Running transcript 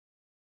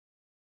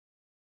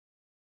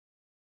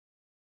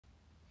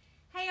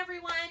Hi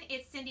everyone,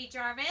 it's Cindy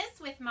Jarvis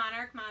with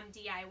Monarch Mom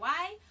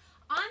DIY.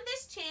 On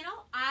this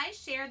channel, I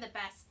share the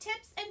best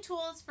tips and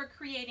tools for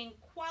creating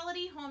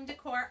quality home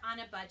decor on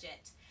a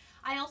budget.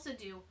 I also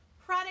do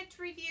product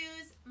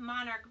reviews,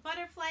 Monarch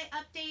butterfly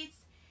updates,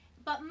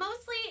 but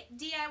mostly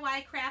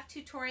DIY craft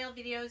tutorial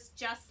videos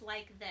just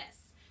like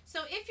this.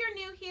 So if you're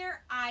new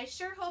here, I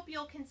sure hope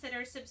you'll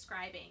consider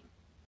subscribing.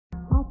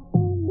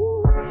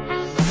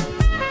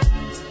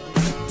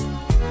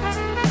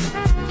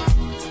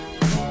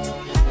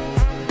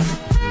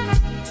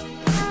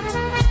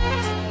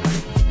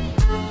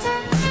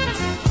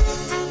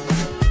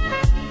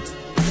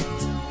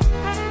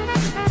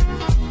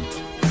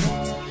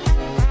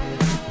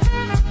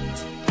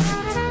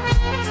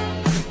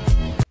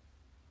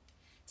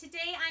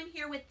 Today I'm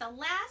here with the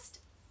last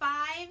 5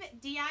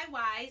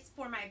 DIYs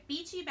for my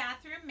beachy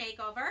bathroom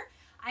makeover.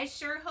 I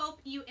sure hope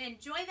you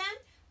enjoy them.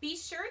 Be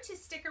sure to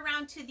stick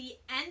around to the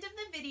end of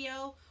the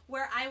video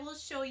where I will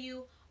show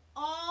you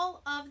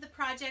all of the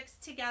projects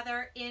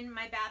together in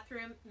my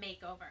bathroom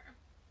makeover.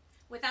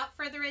 Without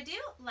further ado,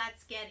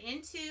 let's get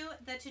into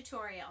the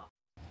tutorial.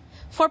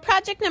 For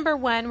project number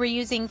 1, we're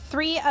using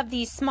 3 of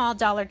these small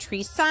Dollar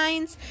Tree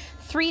signs,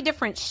 3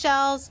 different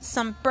shells,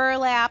 some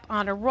burlap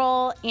on a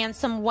roll, and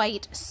some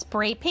white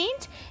spray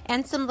paint,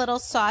 and some little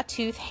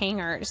sawtooth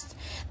hangers.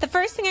 The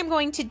first thing I'm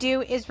going to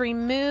do is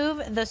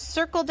remove the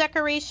circle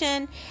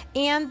decoration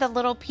and the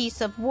little piece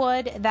of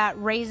wood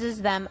that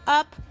raises them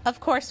up. Of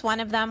course, one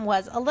of them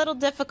was a little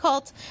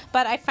difficult,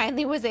 but I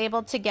finally was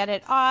able to get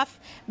it off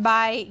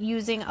by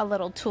using a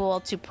little tool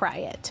to pry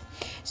it.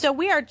 So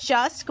we are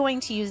just going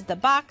to use the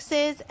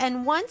boxes,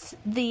 and once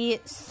the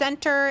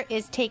center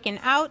is taken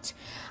out,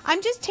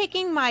 I'm just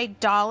taking my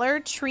Dollar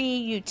Tree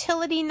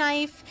utility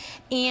knife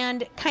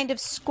and kind of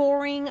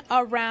scoring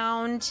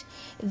around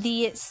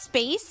the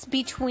space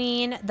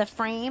between the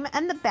frame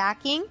and the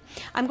backing.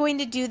 I'm going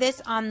to do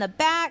this on the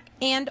back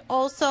and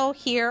also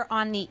here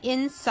on the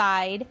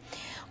inside.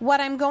 What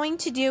I'm going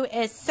to do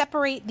is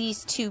separate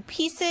these 2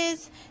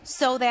 pieces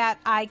so that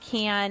I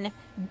can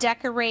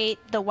decorate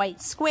the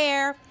white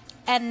square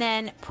and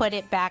then put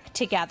it back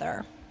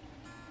together.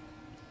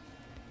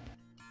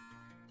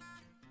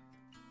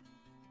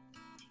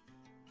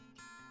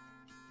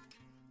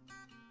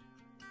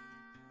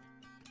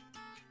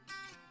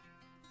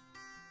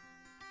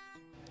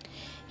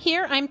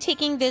 Here I'm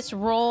taking this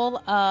roll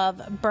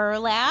of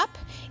burlap.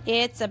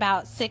 It's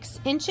about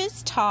 6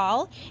 inches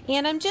tall,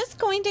 and I'm just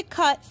going to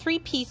cut 3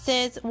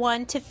 pieces,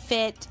 one to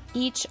fit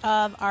each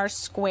of our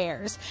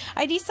squares.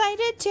 I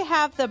decided to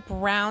have the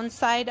brown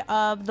side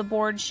of the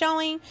board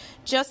showing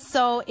just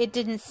so it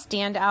didn't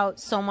stand out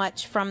so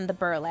much from the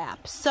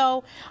burlap.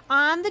 So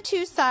on the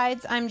 2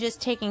 sides, I'm just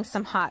taking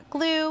some hot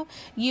glue,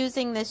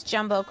 using this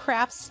jumbo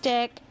craft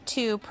stick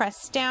to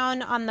press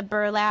down on the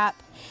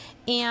burlap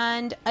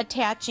and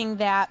attaching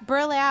that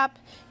burlap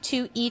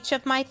to each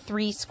of my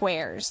 3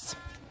 squares.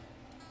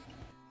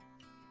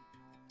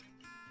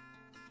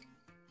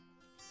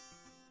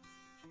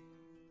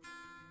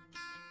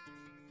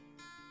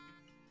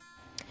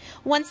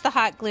 Once the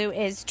hot glue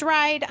is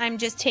dried, I'm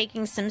just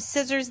taking some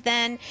scissors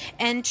then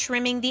and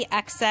trimming the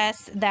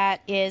excess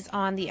that is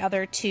on the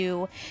other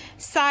 2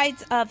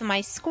 sides of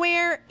my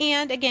square,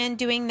 and again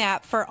doing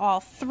that for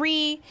all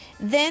 3.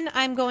 Then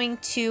I'm going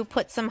to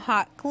put some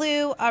hot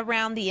glue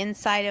around the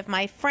inside of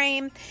my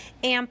frame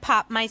and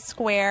pop my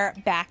square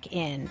back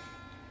in.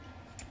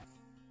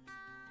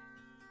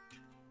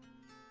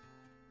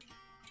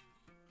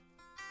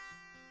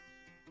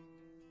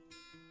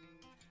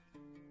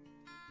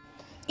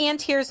 And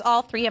here's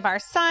all 3 of our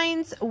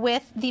signs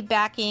with the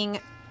backing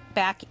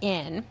back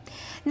in.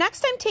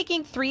 Next, I'm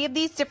taking 3 of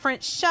these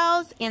different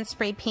shells and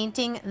spray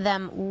painting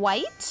them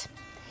white.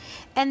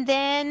 And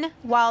then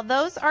while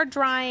those are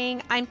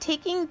drying, I'm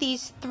taking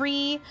these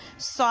 3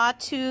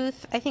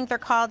 sawtooth, I think they're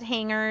called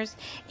hangers,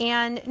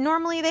 and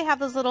normally they have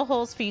those little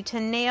holes for you to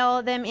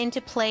nail them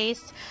into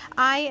place.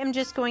 I am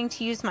just going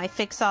to use my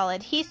Fix-All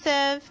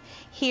adhesive.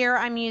 Here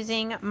I'm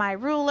using my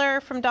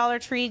ruler from Dollar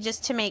Tree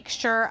just to make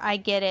sure I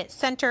get it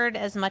centered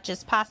as much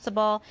as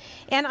possible.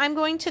 And I'm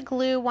going to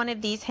glue one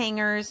of these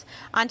hangers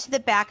onto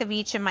the back of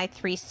each of my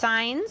 3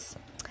 signs.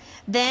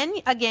 Then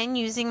again,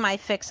 using my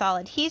Fix-All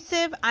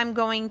adhesive, I'm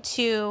going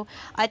to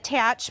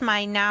attach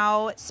my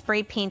now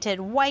spray painted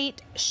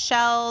white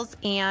shells,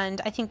 and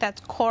I think that's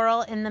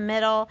coral in the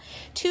middle,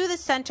 to the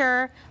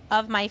center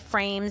of my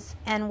frames.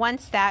 And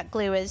once that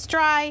glue is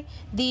dry,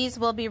 these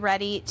will be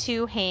ready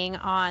to hang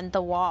on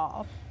the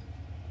wall.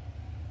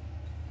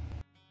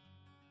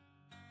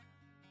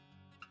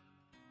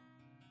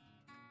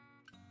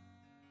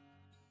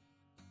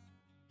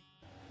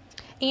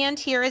 And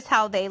here is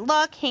how they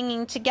look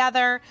hanging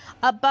together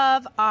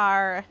above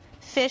our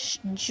fish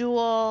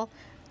jewel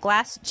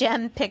glass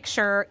gem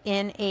picture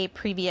in a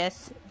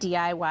previous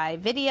DIY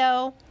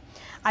video.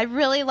 I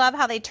really love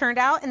how they turned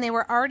out, and they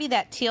were already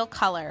that teal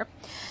color.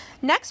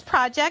 Next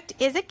project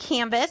is a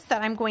canvas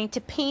that I'm going to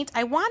paint.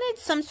 I wanted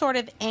some sort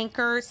of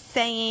anchor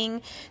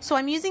saying, so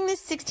I'm using this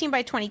 16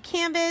 by 20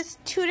 canvas,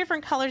 2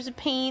 different colors of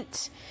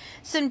paint,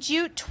 some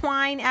jute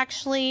twine.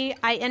 Actually,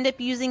 I end up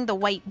using the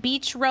white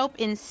beach rope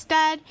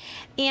instead,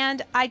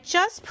 and I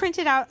just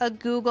printed out a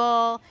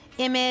Google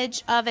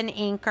image of an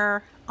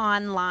anchor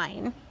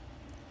online.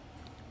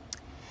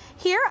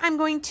 Here I'm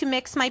going to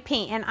mix my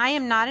paint, and I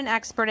am not an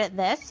expert at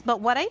this,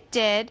 but what I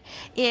did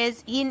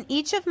is in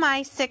each of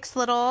my 6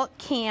 little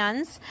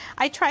cans,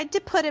 I tried to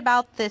put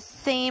about the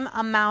same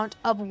amount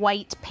of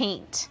white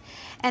paint.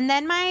 And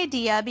then my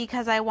idea,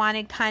 because I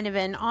wanted kind of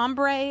an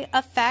ombre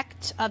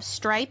effect of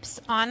stripes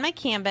on my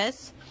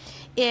canvas,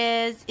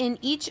 is in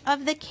each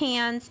of the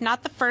cans,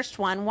 not the first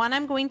one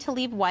I'm going to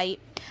leave white,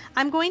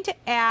 I'm going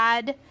to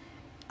add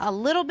a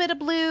little bit of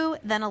blue,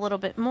 then a little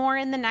bit more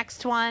in the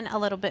next one, a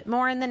little bit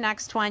more in the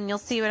next one. You'll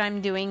see what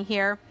I'm doing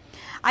here.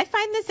 I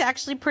find this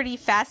actually pretty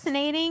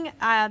fascinating.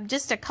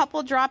 Just a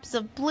couple drops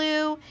of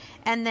blue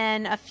and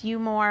then a few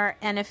more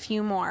and a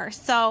few more.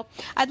 So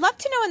I'd love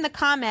to know in the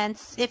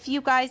comments if you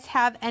guys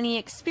have any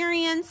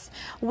experience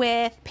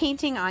with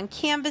painting on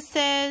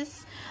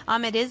canvases.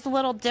 It is a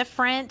little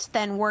different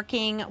than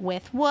working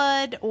with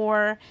wood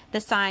or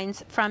the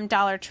signs from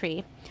Dollar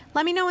Tree.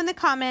 Let me know in the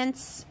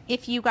comments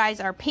if you guys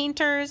are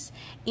painters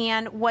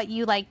and what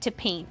you like to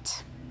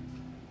paint.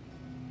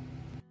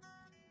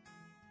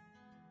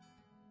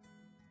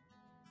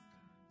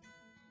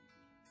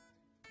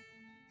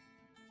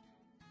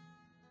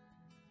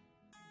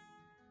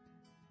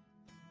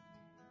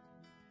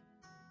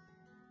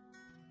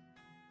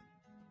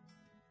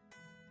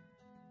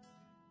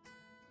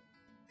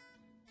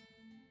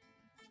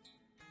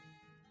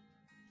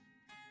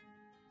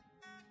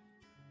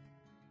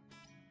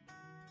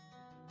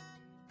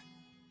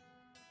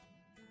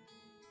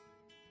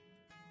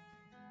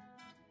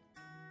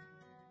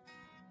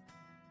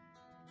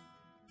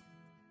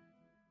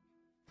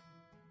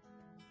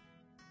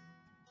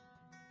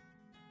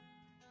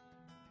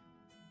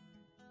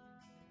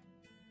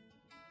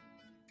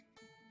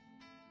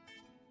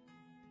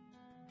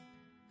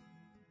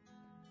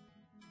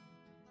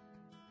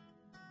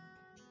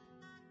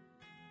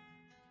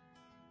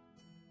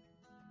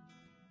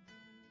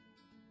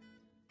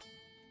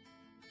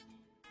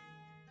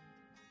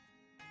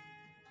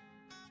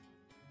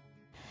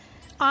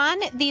 On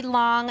the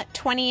long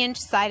 20-inch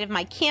side of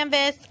my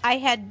canvas, I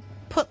had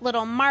put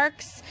little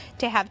marks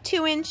to have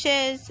 2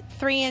 inches,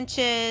 3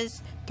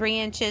 inches, 3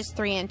 inches,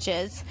 3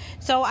 inches.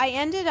 So I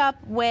ended up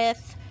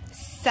with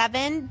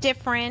 7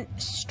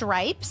 different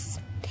stripes.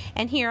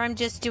 And here I'm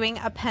just doing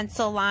a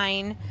pencil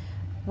line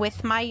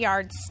with my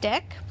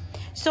yardstick.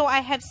 So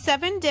I have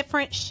 7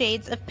 different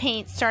shades of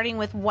paint, starting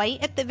with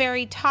white at the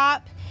very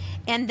top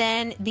and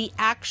then the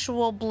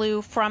actual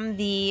blue from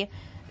the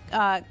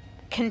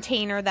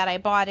container that I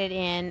bought it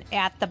in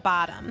at the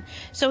bottom.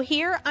 So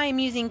here I'm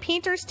using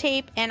painter's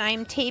tape and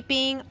I'm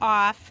taping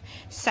off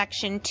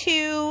section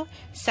 2,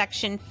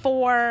 section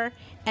 4,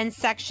 and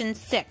section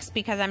 6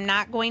 because I'm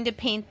not going to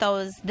paint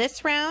those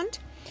this round.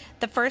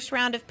 The first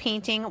round of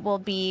painting will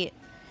be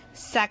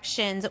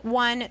sections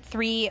 1,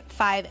 3,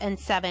 5, and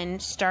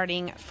 7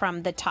 starting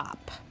from the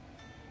top.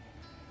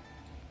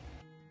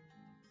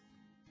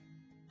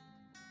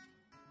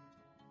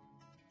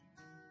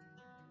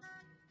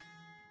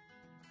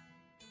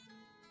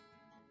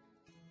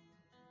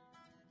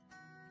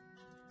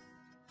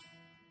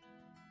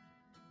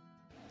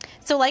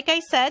 So like I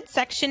said,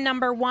 section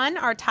number 1,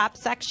 our top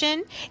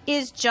section,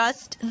 is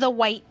just the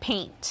white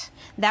paint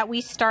that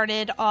we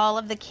started all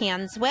of the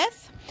cans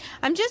with.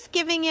 I'm just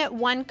giving it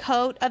 1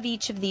 coat of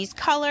each of these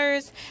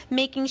colors,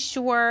 making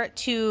sure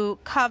to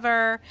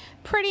cover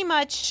pretty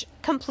much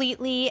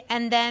completely,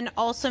 and then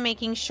also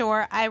making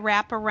sure I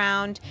wrap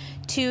around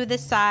to the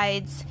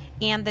sides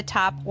and the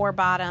top or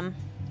bottom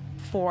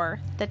for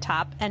the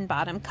top and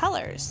bottom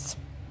colors.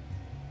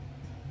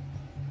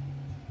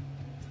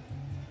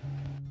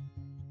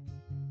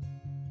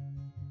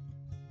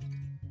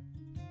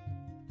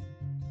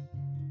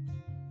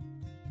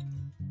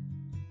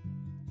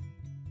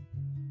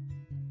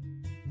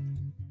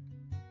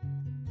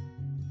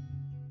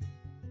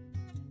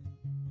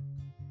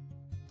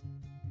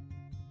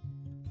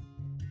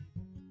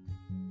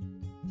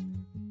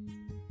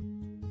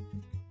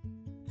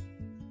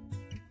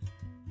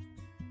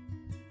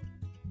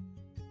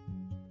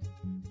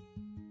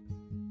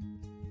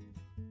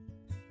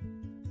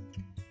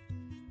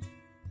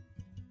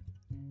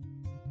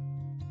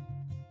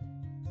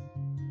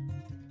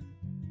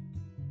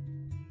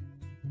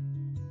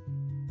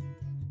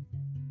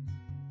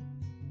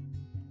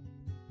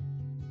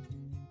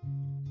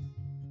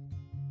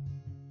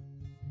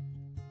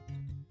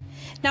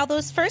 Now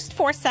those first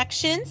 4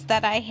 sections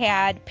that I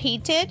had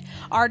painted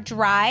are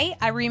dry.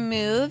 I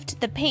removed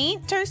the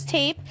painter's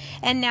tape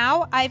and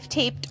now I've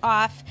taped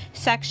off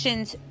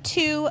sections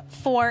 2,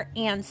 4,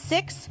 and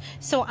 6.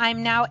 So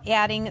I'm now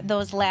adding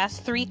those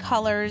last 3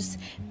 colors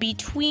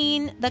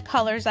between the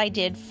colors I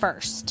did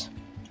first.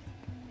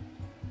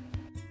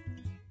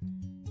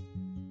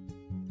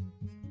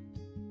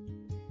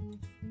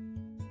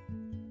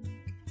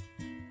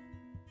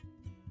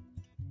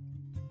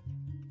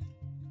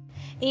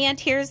 And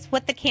here's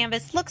what the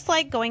canvas looks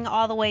like, going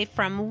all the way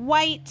from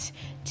white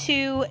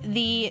to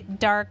the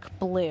dark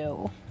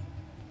blue.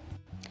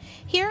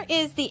 Here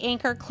is the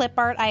anchor clip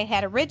art I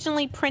had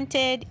originally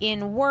printed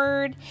in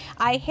Word.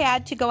 I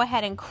had to go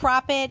ahead and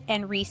crop it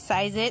and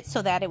resize it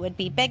so that it would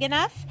be big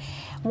enough.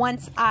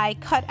 Once I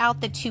cut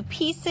out the two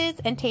pieces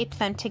and taped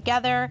them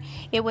together,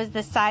 it was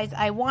the size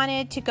I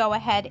wanted to go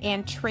ahead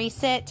and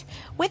trace it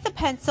with a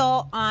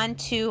pencil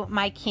onto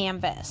my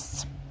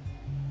canvas.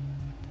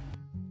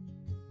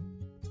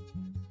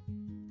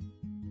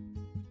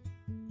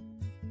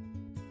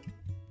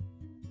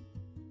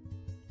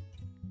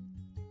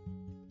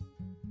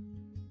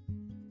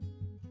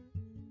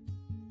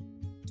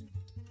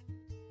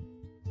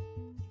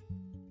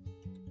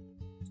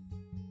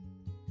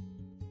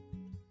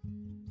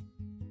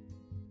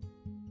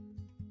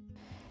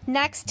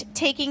 Next,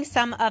 taking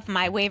some of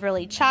my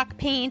Waverly chalk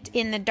paint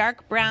in the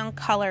dark brown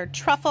color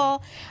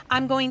Truffle,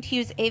 I'm going to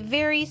use a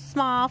very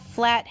small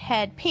flat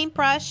head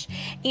paintbrush,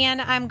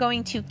 and I'm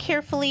going to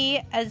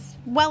carefully, as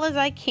well as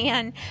I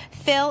can,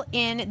 fill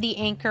in the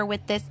anchor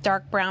with this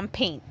dark brown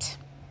paint.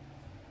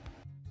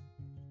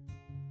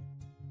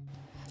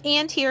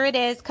 And here it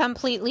is,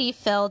 completely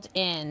filled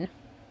in.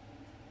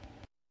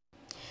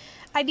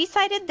 I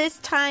decided this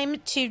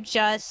time to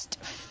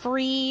just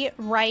free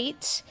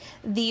write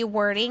the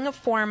wording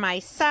for my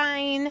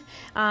sign.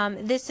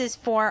 This is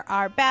for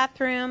our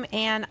bathroom,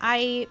 and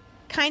I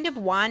kind of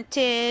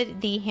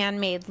wanted the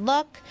handmade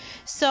look.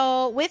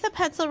 So with a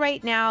pencil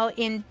right now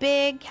in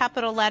big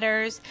capital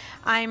letters,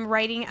 I'm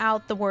writing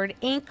out the word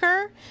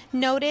anchor.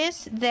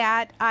 Notice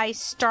that I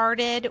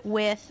started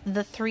with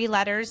the 3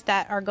 letters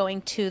that are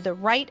going to the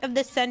right of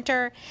the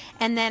center,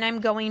 and then I'm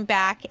going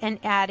back and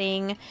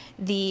adding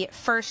the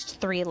first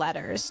 3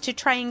 letters to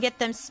try and get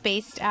them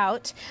spaced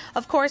out.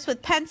 Of course,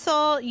 with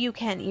pencil, you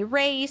can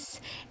erase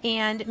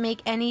and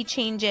make any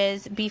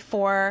changes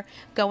before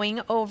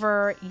going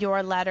over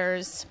your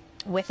letters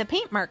with a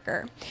paint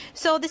marker.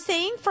 So the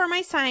saying for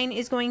my sign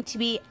is going to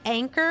be,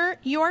 anchor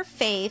your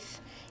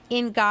faith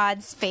in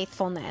God's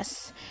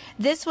faithfulness.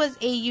 This was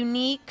a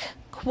unique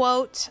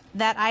quote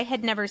that I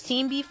had never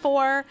seen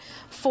before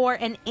for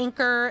an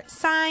anchor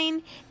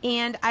sign,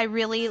 and I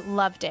really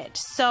loved it.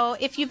 So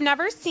if you've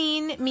never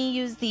seen me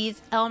use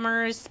these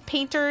Elmer's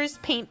Painters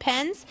paint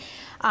pens,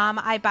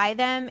 I buy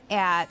them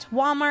at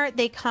Walmart.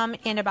 They come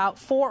in about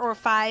 4 or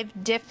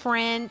 5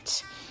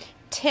 different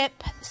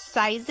tip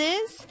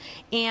sizes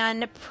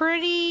and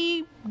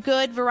pretty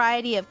good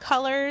variety of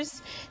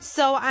colors.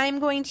 So I'm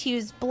going to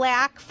use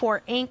black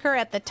for anchor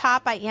at the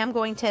top. I am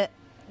going to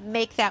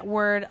make that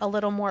word a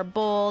little more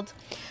bold.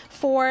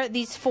 For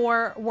these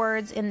 4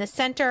 words in the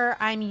center,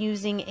 I'm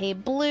using a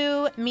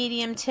blue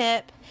medium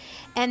tip,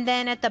 and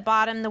then at the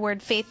bottom, the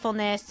word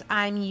faithfulness,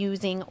 I'm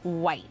using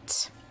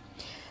white.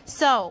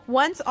 So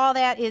once all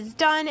that is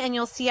done, and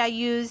you'll see I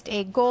used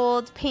a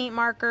gold paint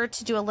marker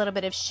to do a little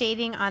bit of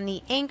shading on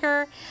the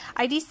anchor,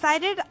 I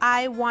decided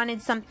I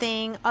wanted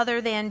something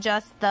other than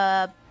just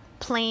the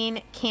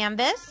plain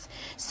canvas.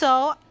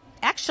 So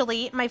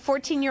actually, my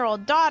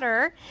 14-year-old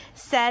daughter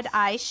said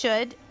I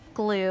should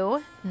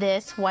glue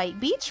this white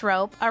beach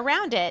rope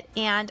around it,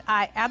 and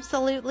I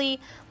absolutely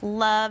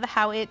love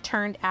how it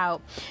turned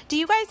out. Do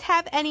you guys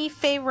have any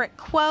favorite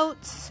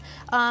quotes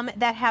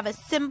that have a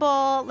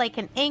symbol like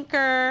an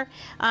anchor?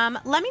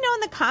 Let me know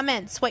in the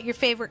comments what your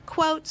favorite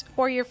quote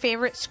or your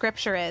favorite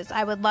scripture is.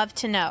 I would love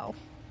to know.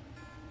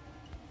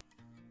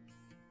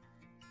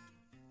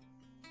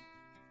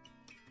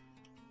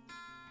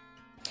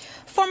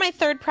 For my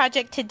third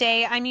project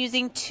today, I'm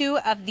using 2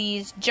 of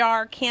these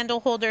jar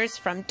candle holders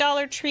from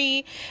Dollar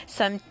Tree,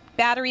 some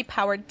battery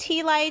powered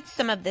tea lights,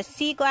 some of the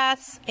sea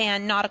glass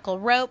and nautical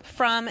rope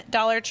from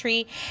Dollar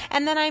Tree,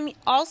 and then I'm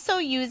also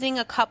using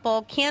a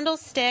couple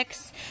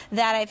candlesticks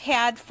that I've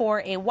had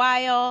for a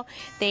while.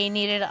 They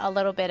needed a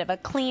little bit of a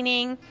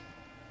cleaning,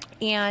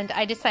 and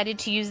I decided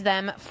to use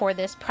them for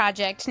this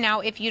project.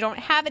 Now, if you don't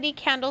have any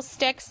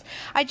candlesticks,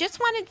 I just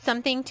wanted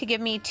something to give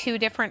me 2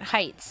 different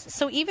heights.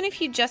 So even if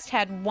you just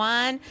had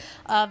one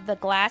of the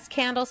glass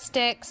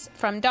candlesticks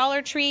from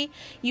Dollar Tree,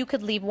 you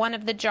could leave one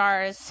of the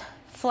jars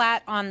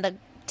flat on the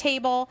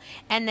table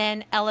and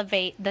then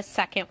elevate the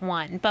second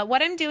one. But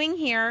what I'm doing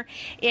here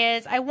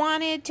is I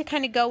wanted to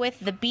kind of go with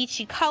the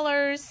beachy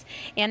colors,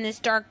 and this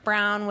dark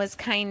brown was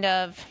kind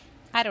of,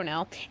 I don't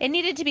know, it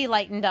needed to be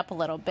lightened up a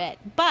little bit,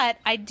 but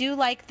I do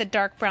like the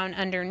dark brown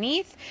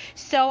underneath.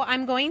 So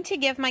I'm going to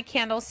give my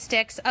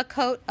candlesticks a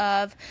coat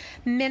of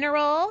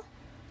mineral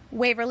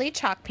Waverly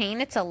chalk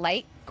paint. It's a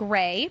light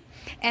gray,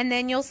 and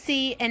then you'll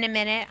see in a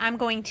minute I'm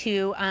going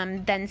to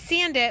then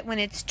sand it when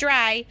it's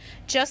dry,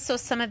 just so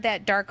some of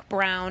that dark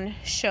brown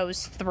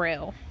shows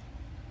through.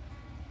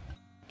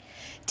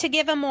 To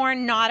give a more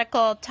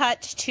nautical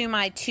touch to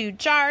my 2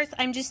 jars,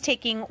 I'm just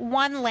taking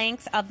 1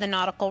 length of the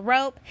nautical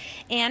rope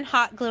and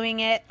hot gluing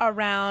it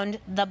around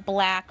the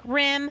black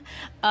rim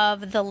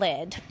of the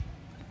lid.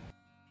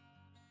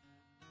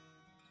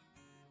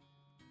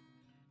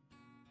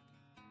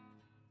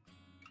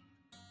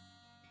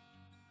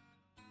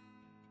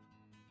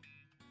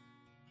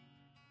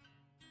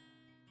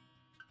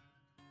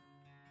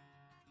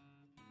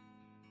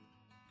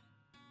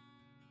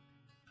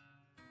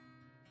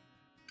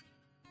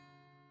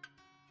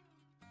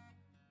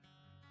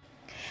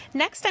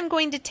 Next, I'm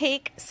going to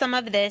take some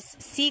of this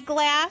sea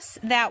glass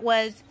that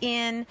was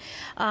in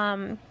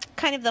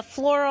kind of the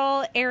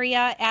floral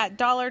area at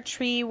Dollar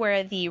Tree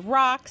where the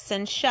rocks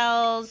and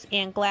shells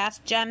and glass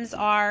gems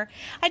are.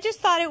 I just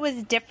thought it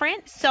was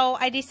different, so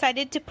I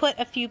decided to put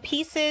a few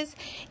pieces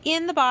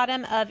in the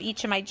bottom of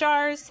each of my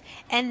jars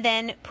and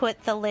then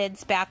put the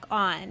lids back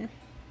on.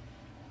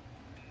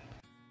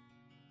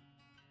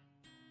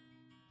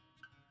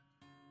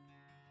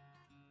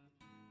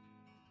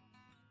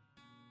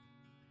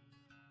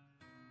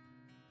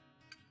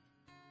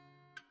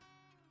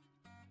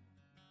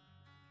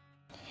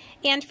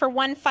 And for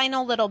one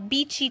final little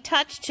beachy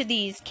touch to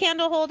these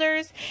candle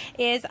holders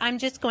is I'm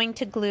just going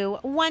to glue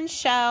one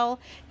shell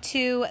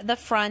to the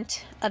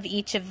front of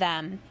each of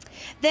them.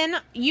 Then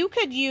you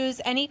could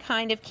use any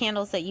kind of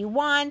candles that you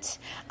want.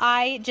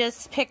 I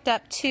just picked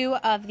up 2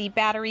 of the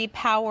battery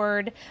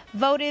powered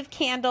votive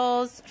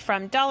candles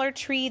from Dollar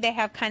Tree. They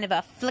have kind of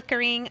a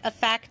flickering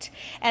effect,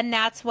 and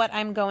that's what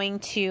I'm going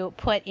to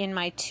put in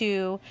my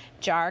 2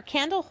 jar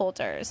candle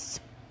holders.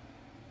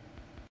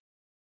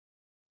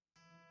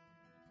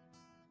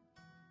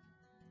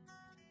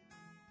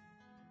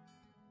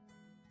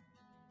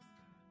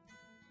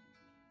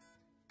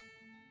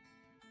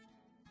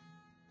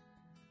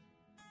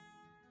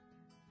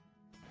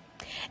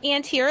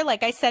 And here,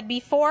 like I said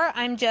before,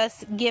 I'm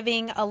just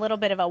giving a little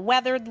bit of a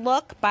weathered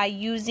look by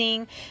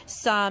using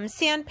some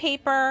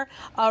sandpaper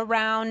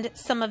around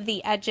some of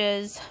the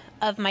edges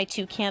of my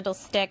 2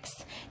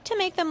 candlesticks to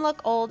make them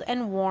look old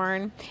and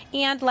worn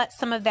and let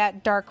some of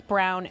that dark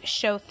brown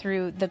show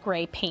through the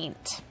gray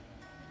paint.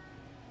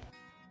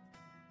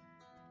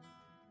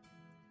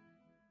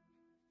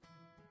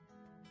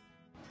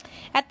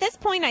 At this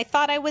point, I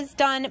thought I was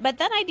done, but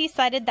then I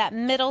decided that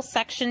middle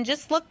section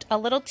just looked a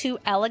little too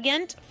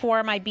elegant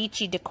for my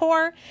beachy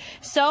decor.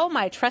 So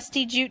my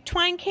trusty jute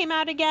twine came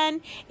out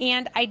again,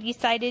 and I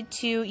decided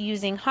to,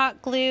 using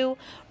hot glue,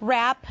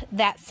 wrap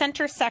that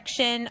center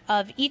section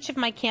of each of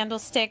my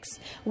candlesticks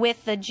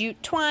with the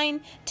jute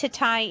twine to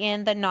tie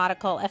in the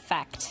nautical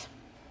effect.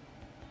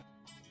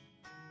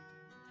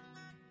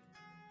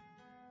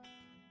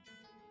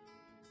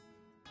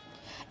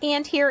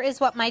 And here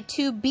is what my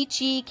 2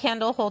 beachy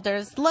candle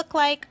holders look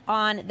like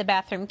on the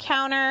bathroom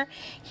counter.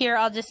 Here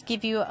I'll just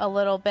give you a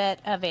little bit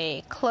of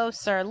a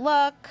closer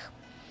look.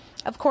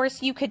 Of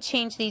course, you could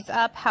change these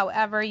up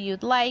however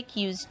you'd like.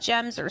 Use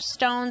gems or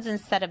stones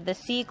instead of the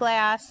sea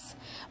glass.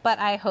 But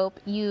I hope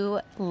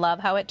you love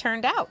how it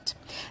turned out.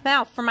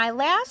 Now, for my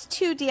last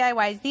 2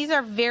 DIYs, these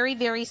are very,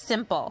 very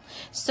simple.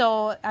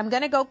 So I'm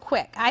going to go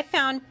quick. I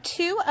found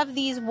 2 of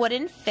these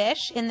wooden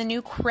fish in the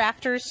new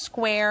Crafters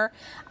Square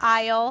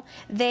aisle.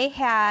 They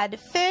had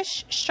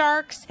fish,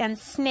 sharks, and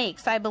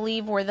snakes, I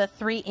believe, were the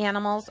 3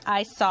 animals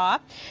I saw.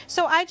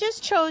 So I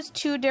just chose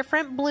 2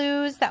 different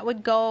blues that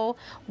would go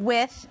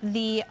with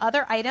the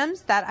other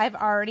items that I've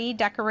already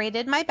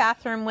decorated my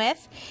bathroom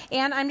with,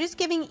 and I'm just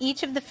giving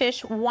each of the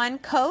fish 1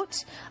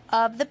 coat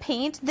of the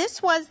paint.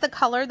 This was the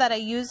color that I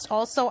used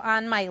also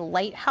on my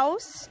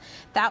lighthouse.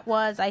 That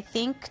was, I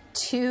think,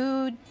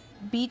 2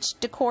 beach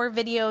decor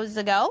videos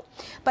ago,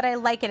 but I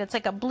like it. It's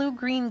like a blue,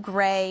 green,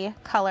 gray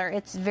color.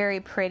 It's very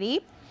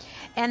pretty.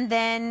 And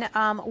then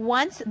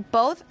once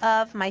both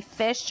of my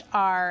fish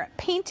are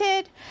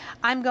painted,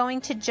 I'm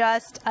going to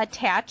just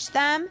attach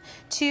them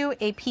to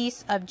a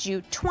piece of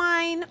jute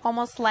twine,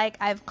 almost like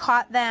I've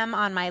caught them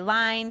on my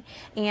line,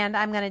 and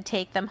I'm going to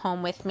take them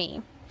home with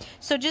me.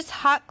 So just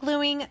hot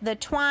gluing the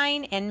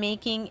twine and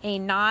making a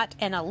knot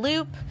and a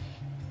loop.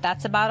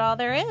 That's about all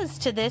there is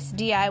to this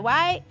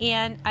DIY,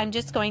 and I'm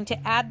just going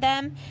to add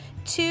them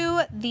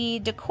to the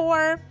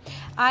decor.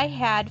 I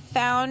had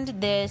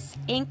found this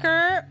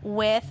anchor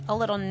with a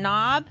little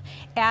knob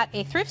at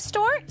a thrift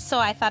store, so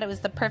I thought it was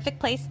the perfect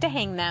place to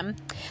hang them.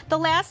 The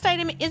last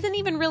item isn't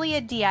even really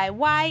a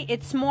DIY,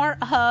 it's more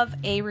of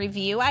a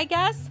review, I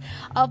guess,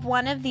 of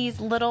one of these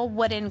little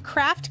wooden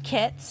craft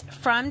kits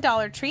from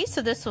Dollar Tree.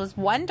 So this was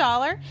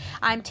 $1.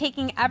 I'm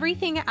taking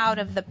everything out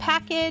of the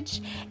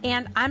package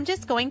and I'm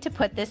just going to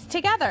put this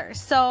together.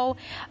 So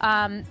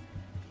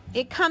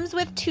it comes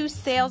with 2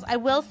 sails. I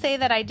will say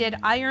that I did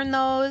iron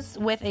those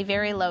with a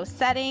very low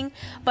setting,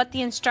 but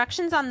the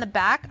instructions on the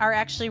back are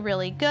actually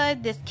really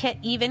good. This kit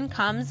even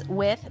comes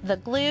with the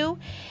glue,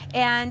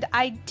 and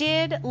I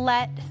did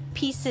let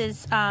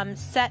pieces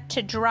set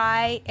to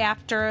dry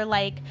after,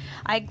 like,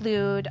 I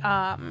glued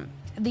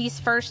these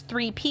first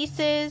 3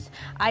 pieces.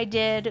 I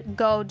did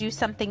go do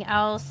something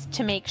else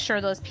to make sure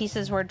those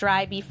pieces were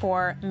dry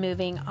before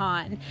moving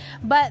on.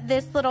 But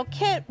this little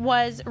kit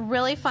was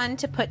really fun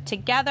to put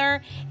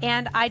together,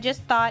 and I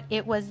just thought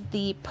it was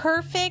the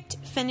perfect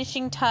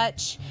finishing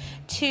touch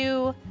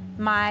to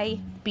my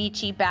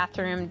beachy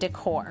bathroom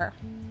decor.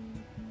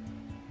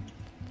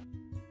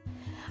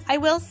 I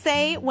will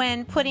say,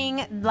 when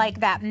putting like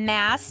that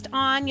mast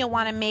on, you'll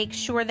want to make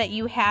sure that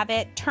you have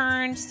it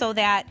turned so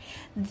that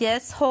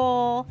this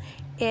hole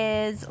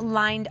is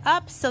lined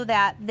up so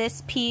that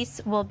this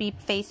piece will be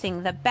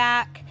facing the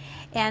back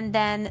and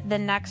then the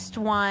next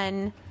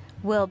one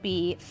will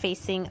be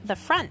facing the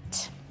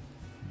front.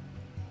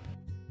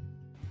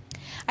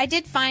 I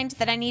did find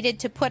that I needed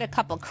to put a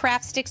couple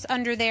craft sticks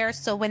under there,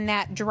 so when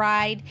that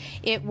dried,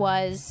 it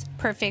was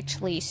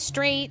perfectly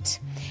straight.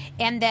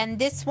 And then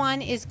this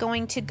one is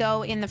going to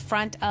go in the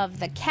front of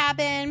the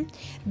cabin.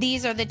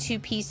 These are the two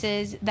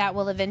pieces that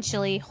will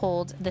eventually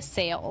hold the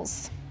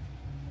sails.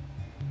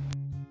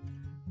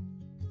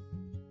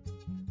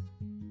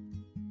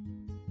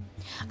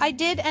 I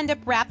did end up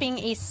wrapping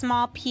a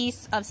small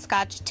piece of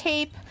Scotch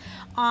tape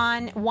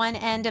on one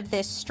end of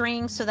this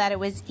string so that it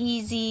was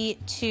easy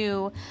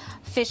to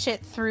fish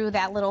it through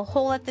that little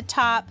hole at the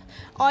top.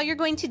 All you're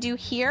going to do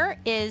here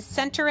is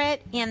center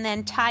it and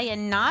then tie a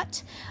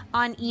knot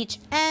on each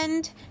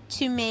end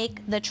to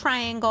make the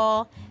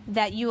triangle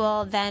that you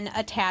will then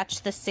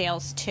attach the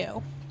sails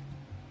to.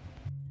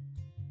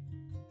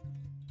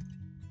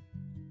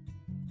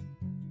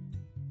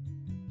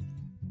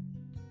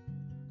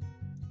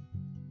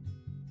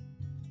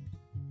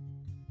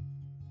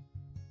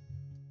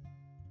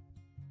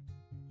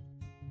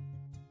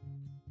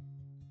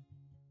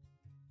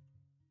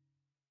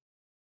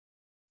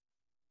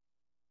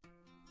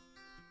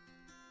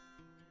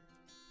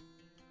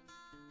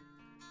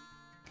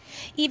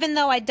 Even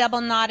though I double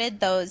knotted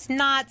those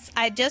knots,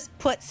 I just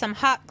put some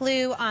hot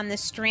glue on the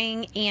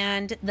string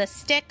and the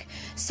stick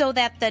so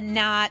that the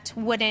knot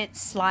wouldn't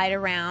slide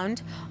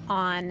around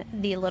on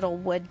the little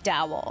wood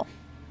dowel.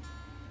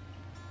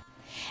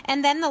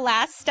 And then the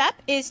last step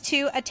is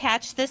to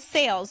attach the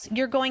sails.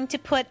 You're going to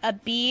put a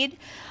bead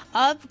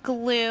of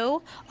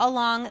glue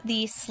along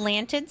the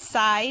slanted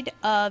side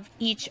of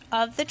each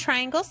of the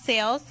triangle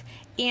sails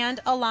and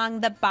along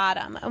the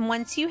bottom. And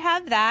once you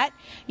have that,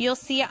 you'll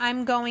see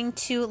I'm going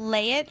to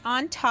lay it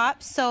on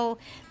top so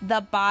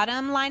the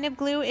bottom line of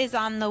glue is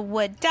on the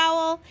wood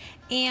dowel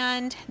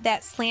and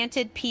that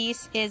slanted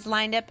piece is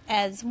lined up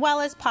as well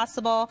as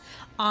possible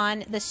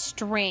on the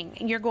string.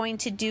 You're going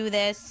to do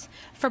this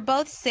for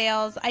both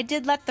sails. I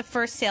did let the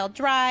first sail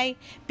dry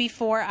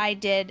before I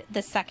did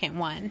the second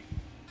one.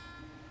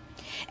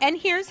 And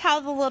here's how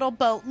the little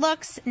boat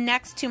looks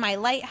next to my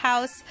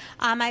lighthouse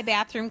on my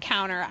bathroom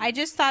counter. I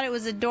just thought it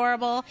was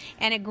adorable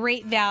and a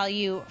great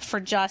value for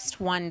just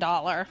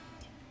 $1.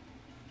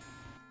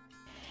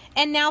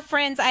 And now,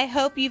 friends, I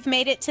hope you've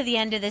made it to the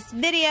end of this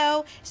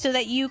video so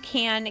that you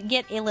can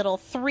get a little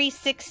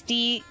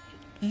 360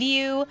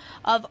 view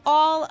of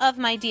all of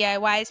my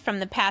DIYs from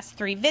the past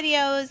 3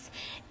 videos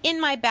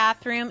in my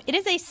bathroom. It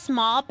is a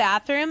small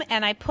bathroom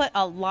and I put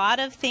a lot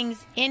of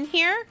things in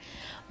here,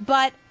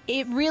 but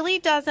it really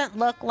doesn't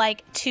look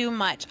like too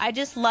much. I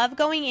just love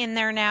going in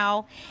there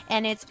now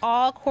and it's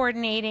all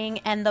coordinating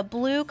and the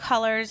blue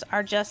colors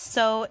are just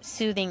so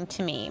soothing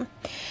to me.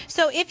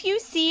 So if you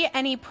see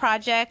any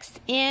projects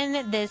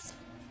in this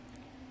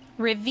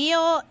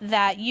reveal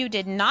that you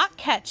did not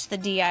catch the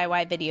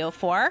DIY video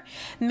for,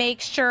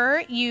 make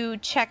sure you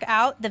check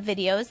out the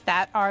videos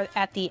that are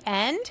at the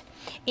end,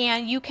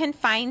 and you can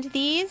find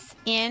these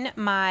in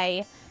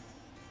my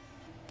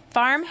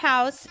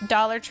Farmhouse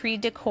Dollar Tree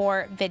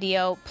Decor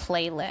video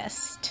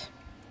playlist.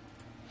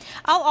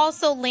 I'll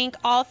also link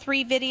all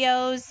 3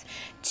 videos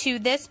to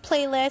this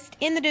playlist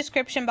in the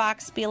description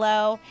box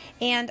below,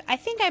 and I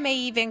think I may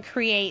even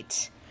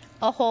create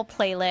a whole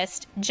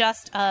playlist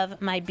just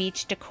of my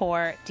beach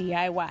decor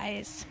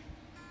DIYs.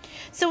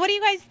 So what do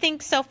you guys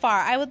think so far?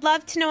 I would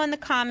love to know in the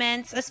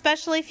comments,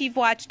 especially if you've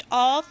watched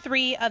all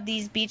 3 of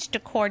these beach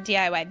decor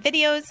DIY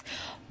videos,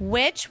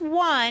 which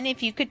one,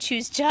 if you could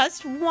choose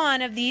just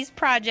one of these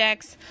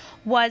projects,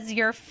 was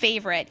your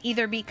favorite,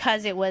 either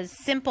because it was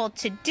simple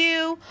to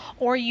do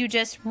or you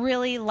just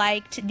really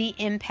liked the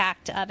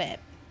impact of it.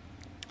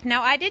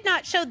 Now, I did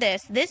not show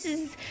this. This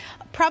is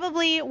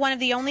probably one of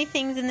the only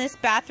things in this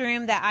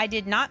bathroom that I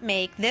did not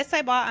make. This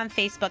I bought on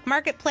Facebook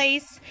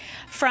Marketplace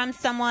from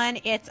someone.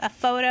 It's a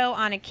photo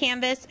on a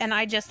canvas and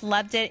I just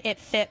loved it. It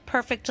fit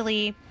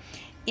perfectly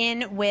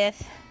in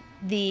with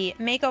the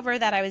makeover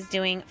that I was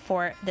doing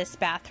for this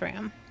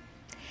bathroom.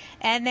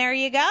 And there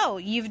you go.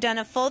 You've done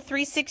a full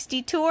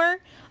 360 tour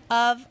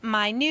of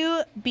my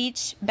new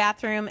beach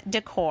bathroom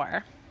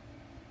decor.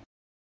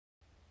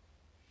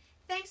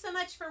 Thanks so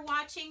much for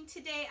watching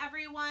today,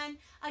 everyone.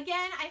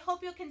 Again, I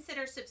hope you'll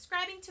consider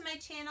subscribing to my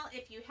channel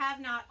if you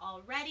have not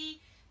already.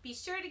 Be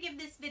sure to give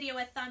this video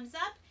a thumbs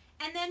up,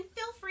 and then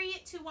feel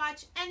free to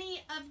watch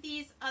any of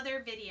these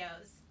other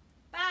videos.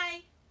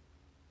 Bye!